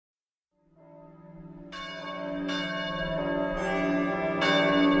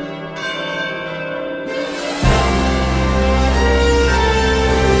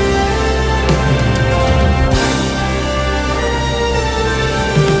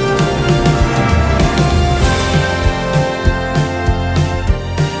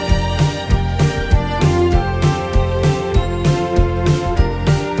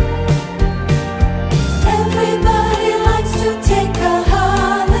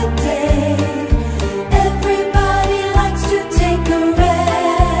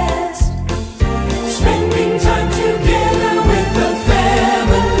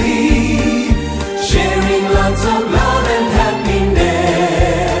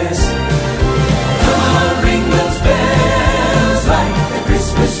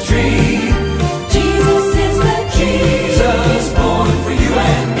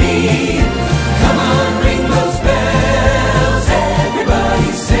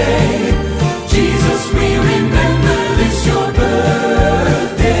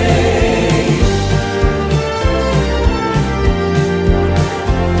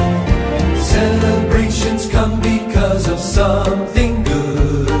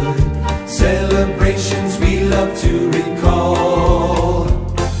celebrations we love to recall.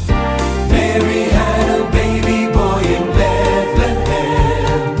 Mary had a baby boy in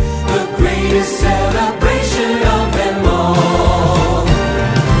Bethlehem, the greatest celebration of them all.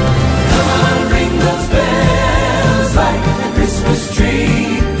 Come on, ring those bells like a Christmas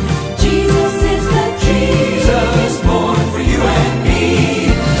tree. Jesus is the King, Jesus born for you and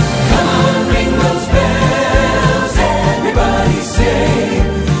me. Come on, ring those bells, everybody say,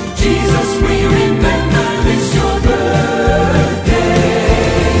 Jesus, we remember this your birthday.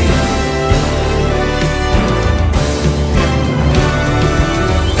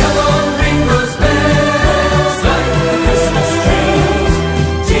 Come on, ring those bells like the Christmas trees.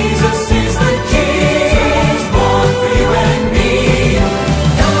 Jesus is the King, born for you and me.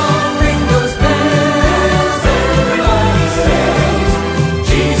 Come on, ring those bells, everybody says,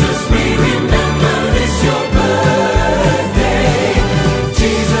 Jesus, we remember this your birthday.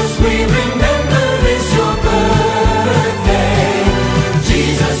 Jesus, we remember this your birthday.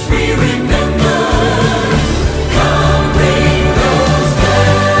 Jesus, we remember. Come ring those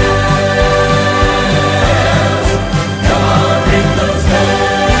bells. Come on, ring those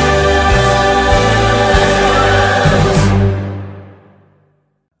bells.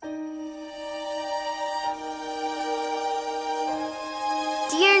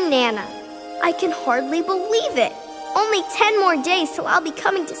 Dear Nana, I can hardly believe it. Only 10 more days till I'll be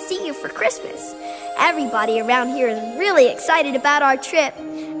coming to see you for Christmas. Everybody around here is really excited about our trip,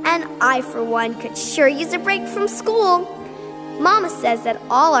 and I, for one, could sure use a break from school. Mama says that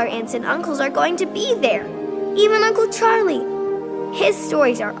all our aunts and uncles are going to be there, even Uncle Charlie. His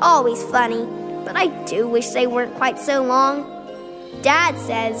stories are always funny, but I do wish they weren't quite so long. Dad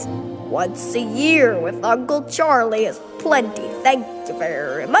says, once a year with Uncle Charlie is plenty, thank you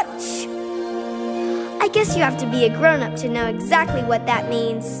very much. I guess you have to be a grown-up to know exactly what that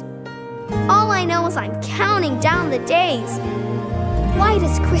means. All I know is I'm counting down the days. Why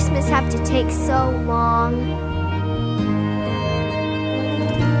does Christmas have to take so long?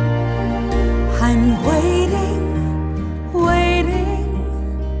 I'm waiting,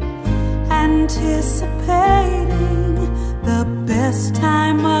 anticipating the best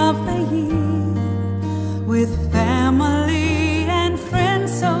time of the year with family and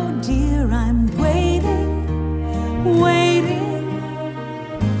friends so dear. I'm waiting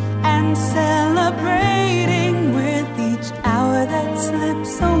and celebrating with each hour that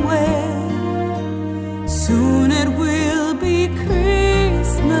slips away. Soon it will be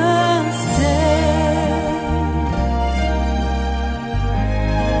Christmas Day.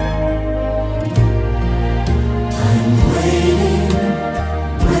 I'm waiting,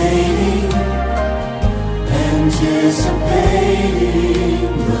 anticipating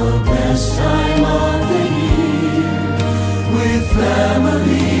the best time of the year with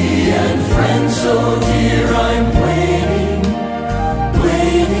family and friends so dear. I'm waiting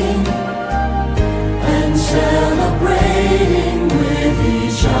and celebrating with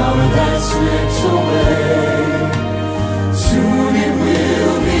each hour that slips away. Soon it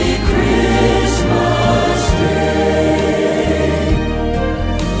will be Christmas Day.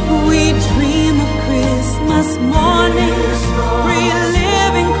 We dream of Christmas morning,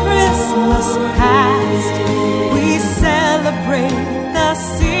 reliving Christmas past. We celebrate the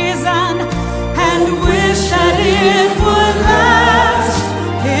season and we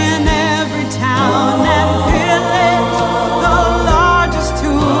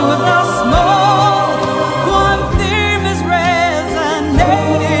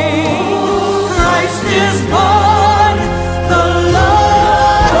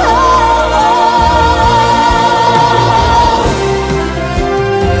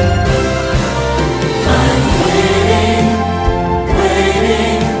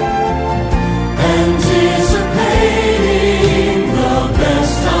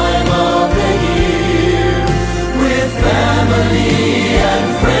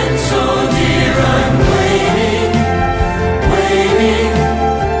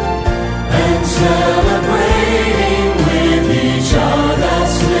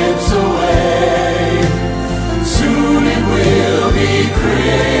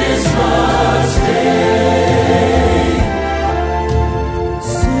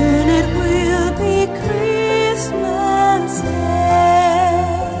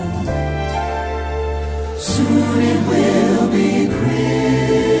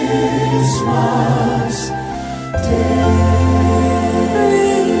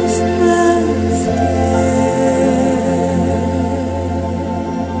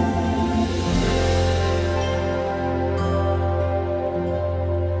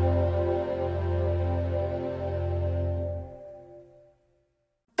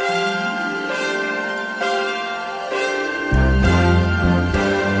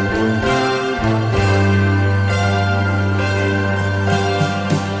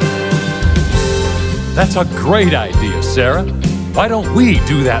That's a great idea, Sarah. Why don't we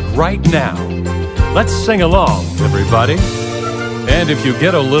do that right now? Let's sing along, everybody. And if you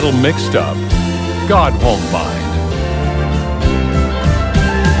get a little mixed up, God won't mind.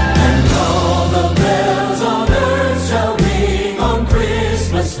 And all the bells on earth shall ring on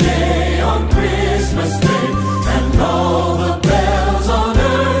Christmas Day, on Christmas Day. And all the bells on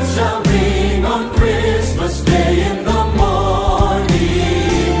earth shall ring on Christmas Day in the morning.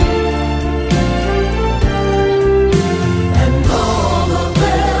 And all the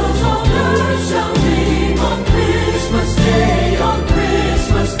bells on earth shall ring on Christmas Day, on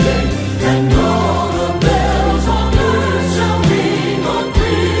Christmas Day. And all the bells on earth shall ring on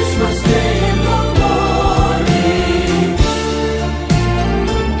Christmas Day in the morning.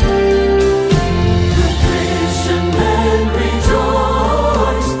 The Christian men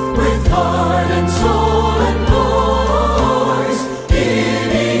rejoice with heart and soul and voice,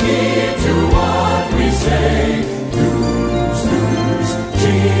 giving ear to what we say. News, news,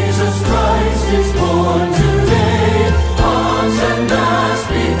 Jesus Christ is born today. Arms and mass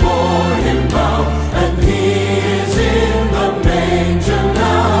before him bow, and he is in the manger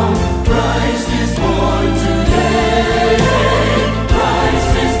now. Christ is born today.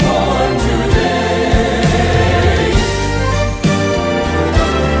 Christ is born today.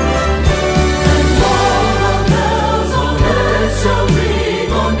 And all the bells on earth shall ring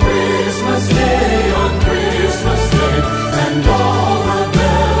on Christmas Day, on Christmas Day. And all the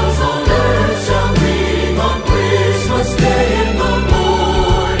bells on earth shall ring on Christmas Day in the morning.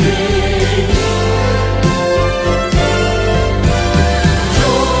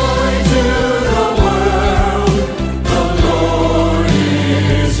 Joy to the world, the Lord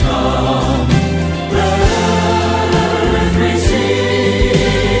is come. Let earth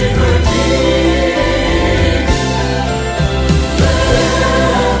receive her King. Let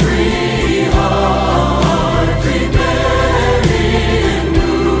every heart prepare him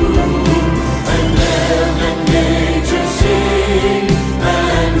room. And heaven and nature sing,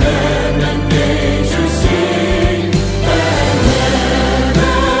 and heaven and nature sing,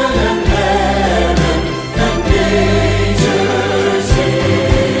 and heaven and nature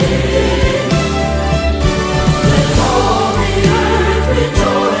sing. Let all the earth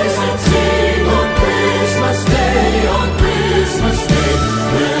rejoice and sing on Christmas Day, on Christmas Day.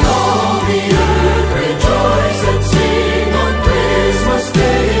 Let all the earth rejoice and sing on Christmas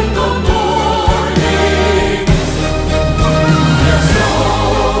Day in the morning. Yes,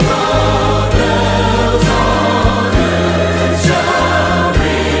 all the bells on earth shall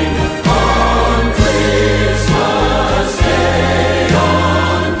ring on Christmas Day,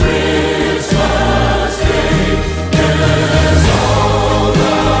 on Christmas Day. Yes, all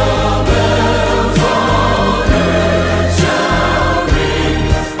the bells on earth shall ring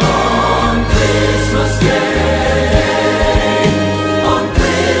on Christmas Day, on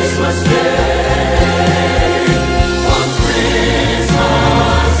Christmas Day, on Christmas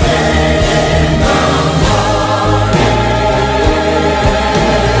Day in the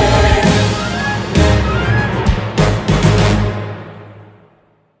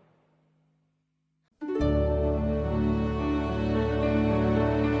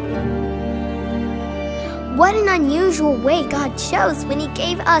What an unusual way God chose when he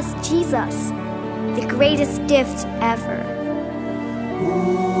gave us Jesus, the greatest gift ever.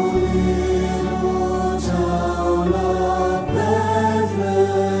 little town of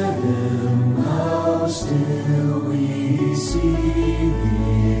Bethlehem, how still we see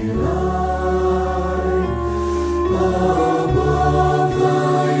thee lie above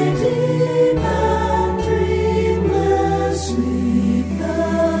thy deep and dreamless sleep.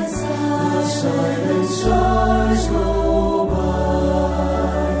 The silent stars go by.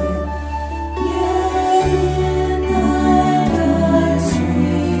 Yet in thy dark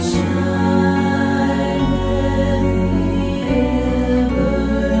street shineth the everlasting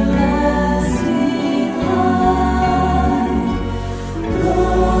light. The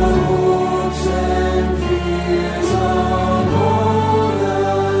hopes and fears of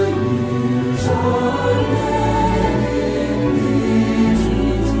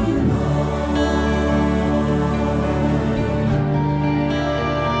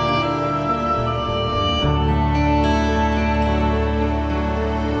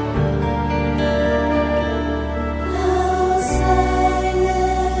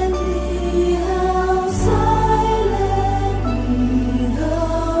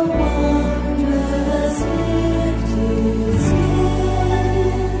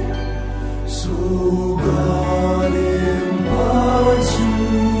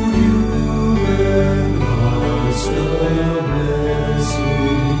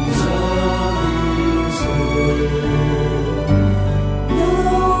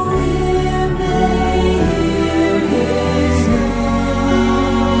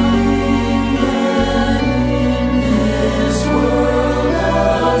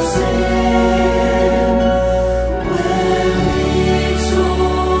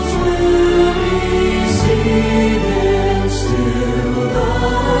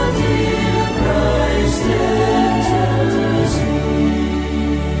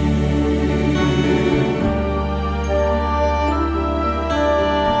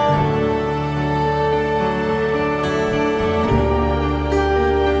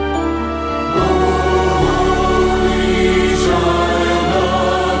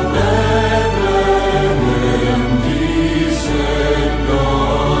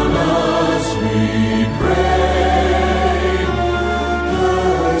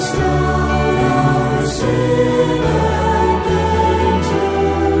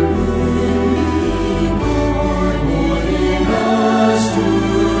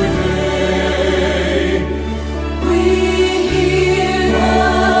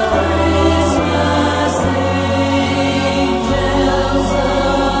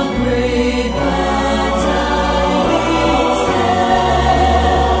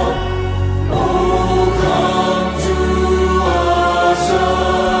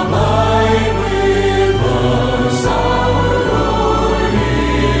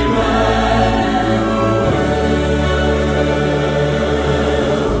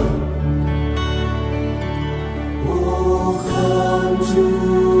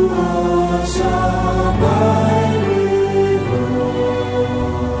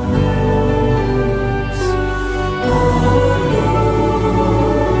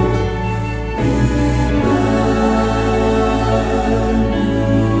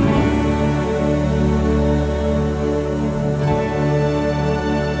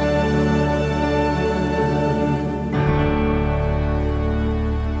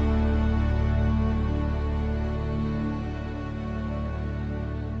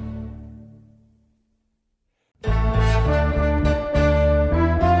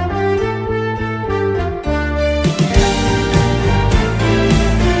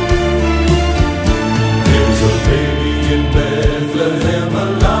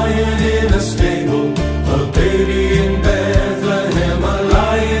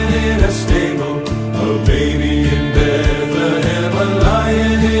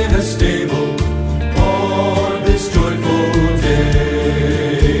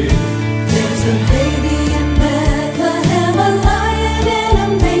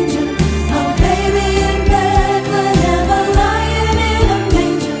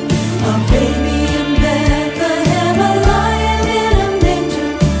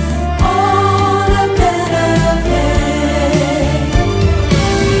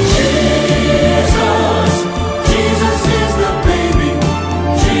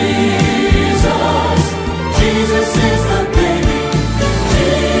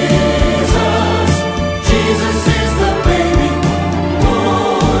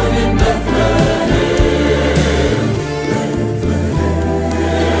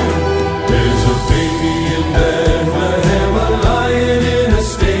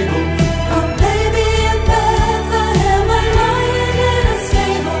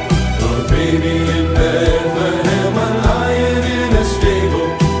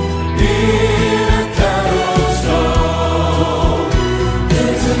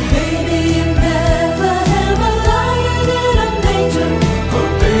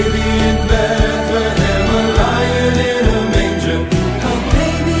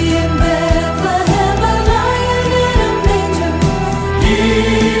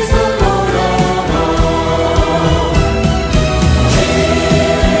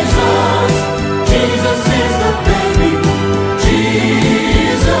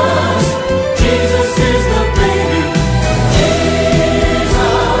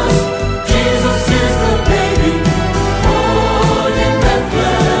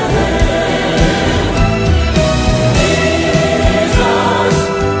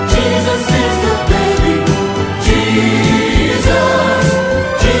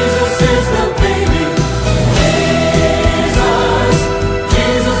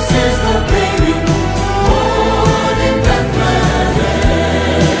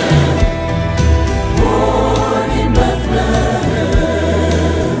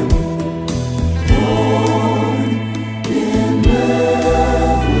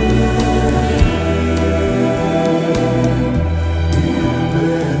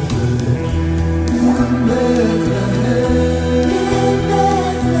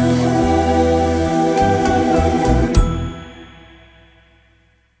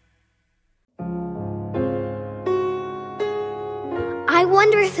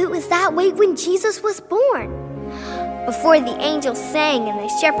wonder if it was that way when Jesus was born. Before the angels sang and the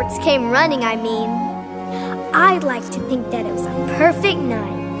shepherds came running, I mean. I'd like to think that it was a perfect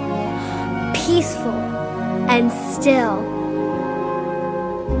night, peaceful and still.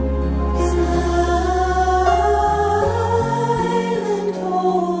 Silent,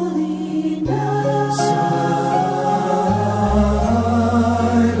 holy night. Silent,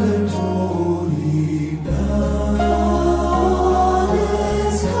 holy night. All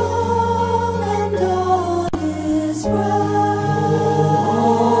is calm and all is bright.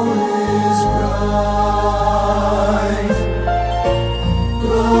 All is bright.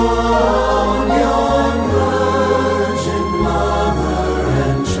 Long young Virgin Mother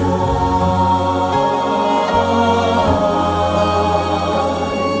and Child.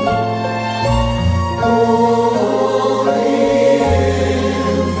 Holy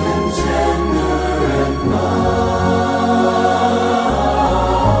infant, tender and mild.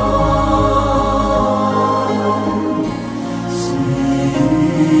 Sleep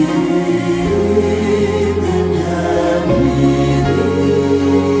in heavenly peace. Sleep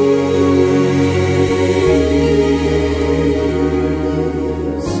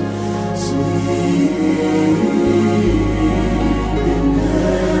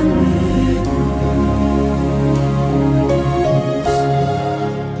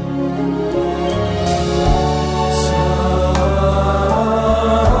in heavenly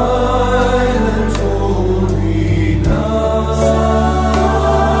Silent, holy night.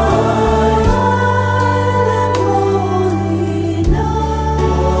 Silent, holy night.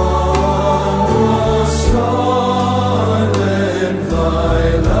 Wondrous silent thy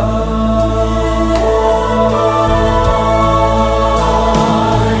light.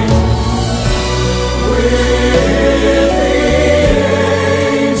 With the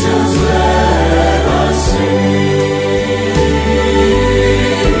angels let us sing.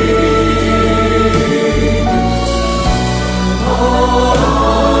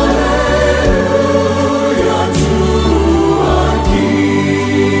 Hallelujah to our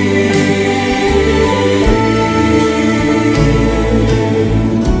King.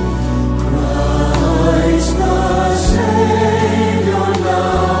 Christ the Savior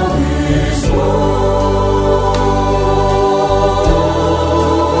now is born.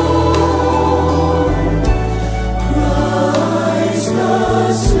 Christ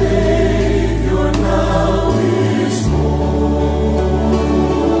the Savior now is born.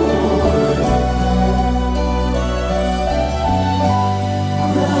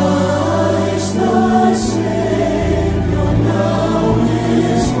 Christ the Savior now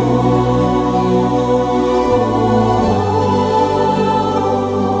is born.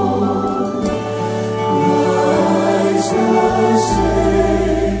 Christ the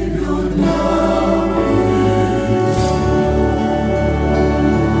Savior now is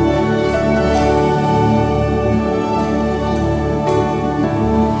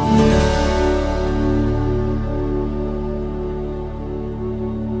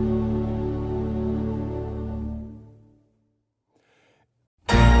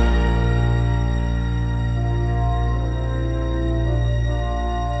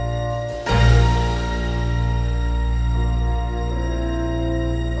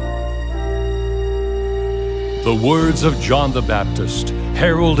The words of John the Baptist,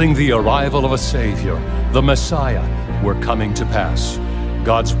 heralding the arrival of a Savior, the Messiah, were coming to pass.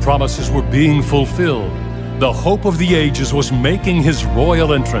 God's promises were being fulfilled. The hope of the ages was making his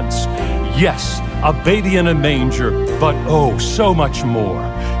royal entrance. Yes, a baby in a manger, but oh, so much more.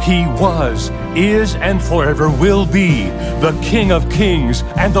 He was, is, and forever will be the King of Kings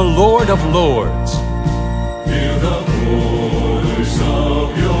and the Lord of Lords. Hear the voice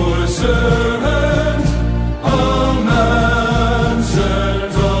of your servant, a man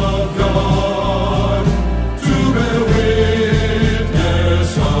sent of God, to bear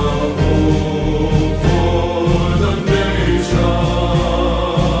witness of hope for the nations.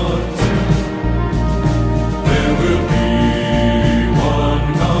 There will be one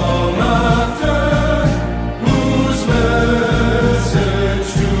come after, whose message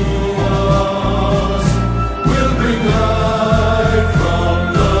to us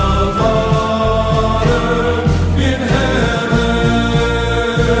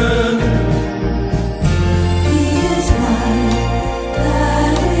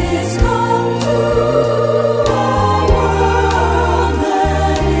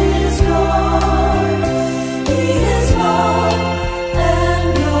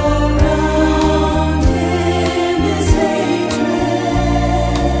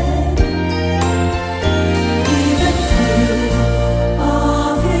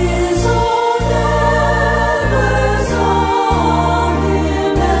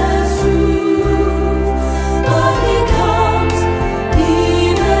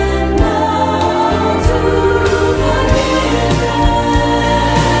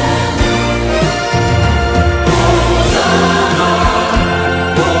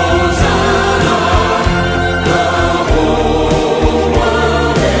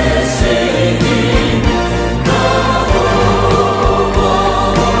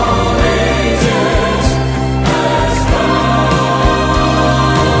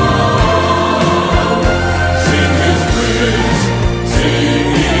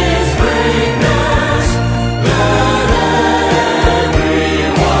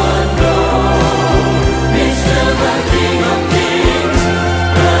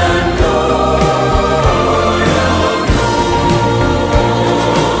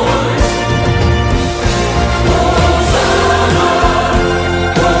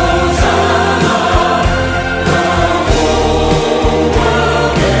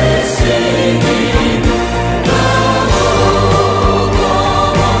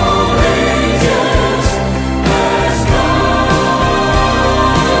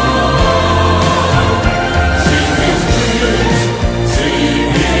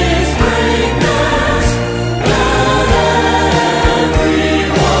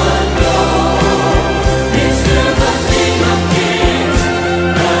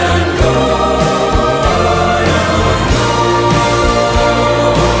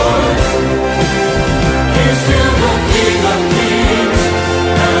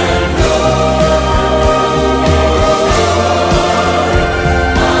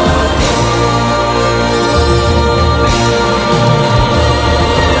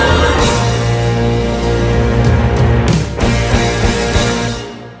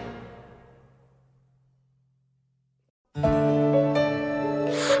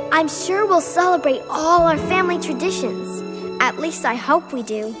celebrate all our family traditions. At least I hope we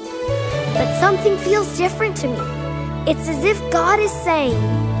do. But something feels different to me. It's as if God is saying,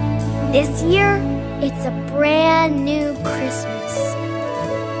 this year, it's a brand new Christmas.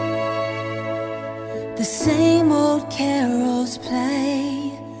 The same old carols play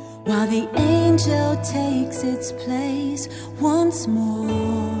while the angel takes its place once more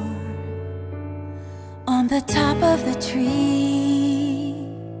on the top of the tree.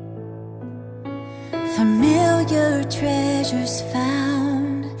 Familiar treasures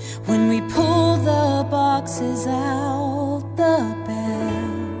found when we pull the boxes out.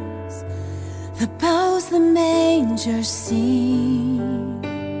 The bells the manger sing.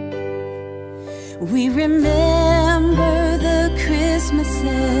 We remember the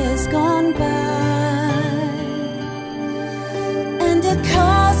Christmases gone by, and it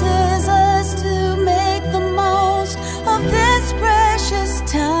causes us to make the most of this precious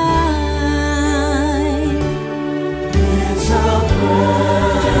time. It's a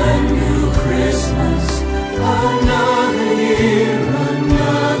brand new Christmas, another year,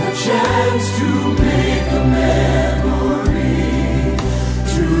 another chance to make a memory,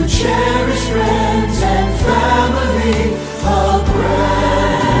 to cherish friends and family. A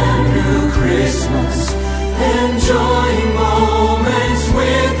brand new Christmas, enjoying moments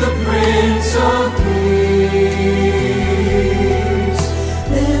with the Prince of Peace.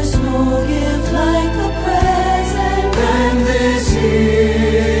 There's no gift like the present, And this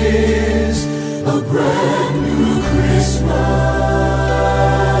is a brand new Christmas.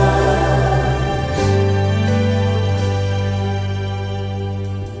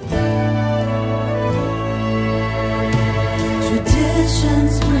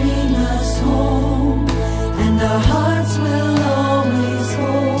 traditions bring us home, and our hearts will always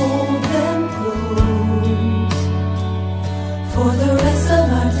hold them close for the rest of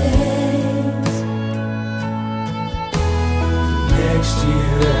our days. Next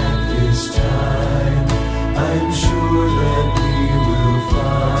year at this time, I'm sure that we will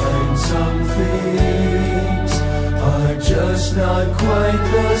find some things are just not quite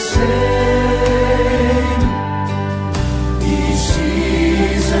the same. Each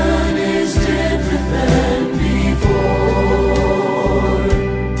season is different than before.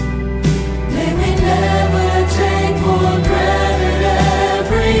 May we never take for granted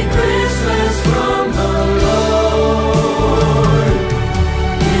every Christmas from the Lord.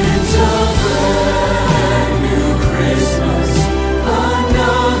 It's a brand new Christmas,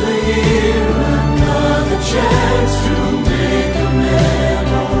 another year, another chance to make a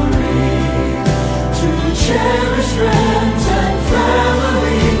memory, to cherish friends and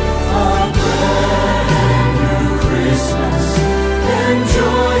family. A brand new Christmas,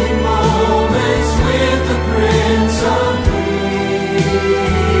 enjoying moments with the Prince of Peace.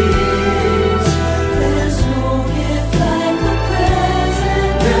 There's no gift like the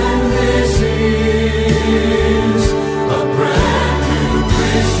present, And this is a brand new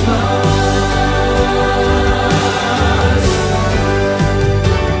Christmas.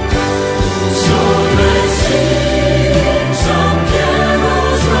 So let's sing some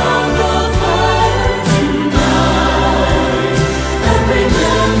carols round the fire tonight, and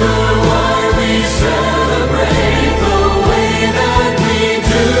remember why we celebrate the way that we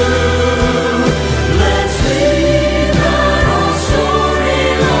do. Let's read that old story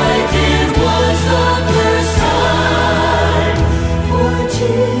like it was the first time. For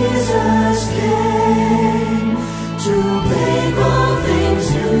Jesus came to make all things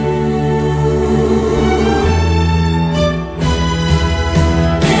new.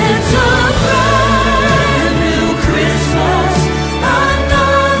 It's a brand new Christmas,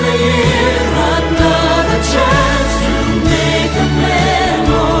 another year, another chance to make a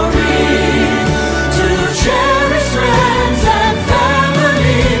memory, to cherish friends and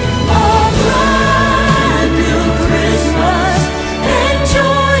family. A brand new Christmas,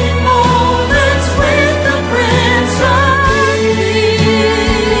 enjoying moments with the Prince of Peace.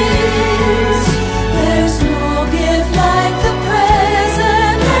 there's no gift like the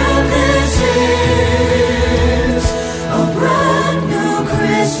present, And this is a brand new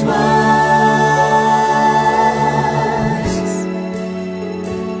Christmas.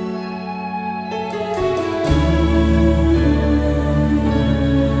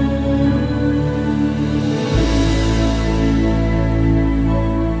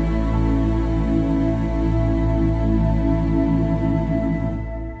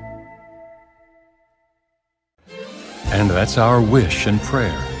 And that's our wish and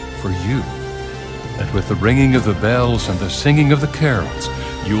prayer for you, that with the ringing of the bells and the singing of the carols,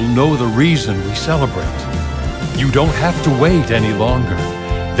 you'll know the reason we celebrate. You don't have to wait any longer.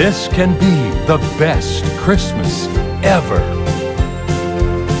 This can be the best Christmas ever.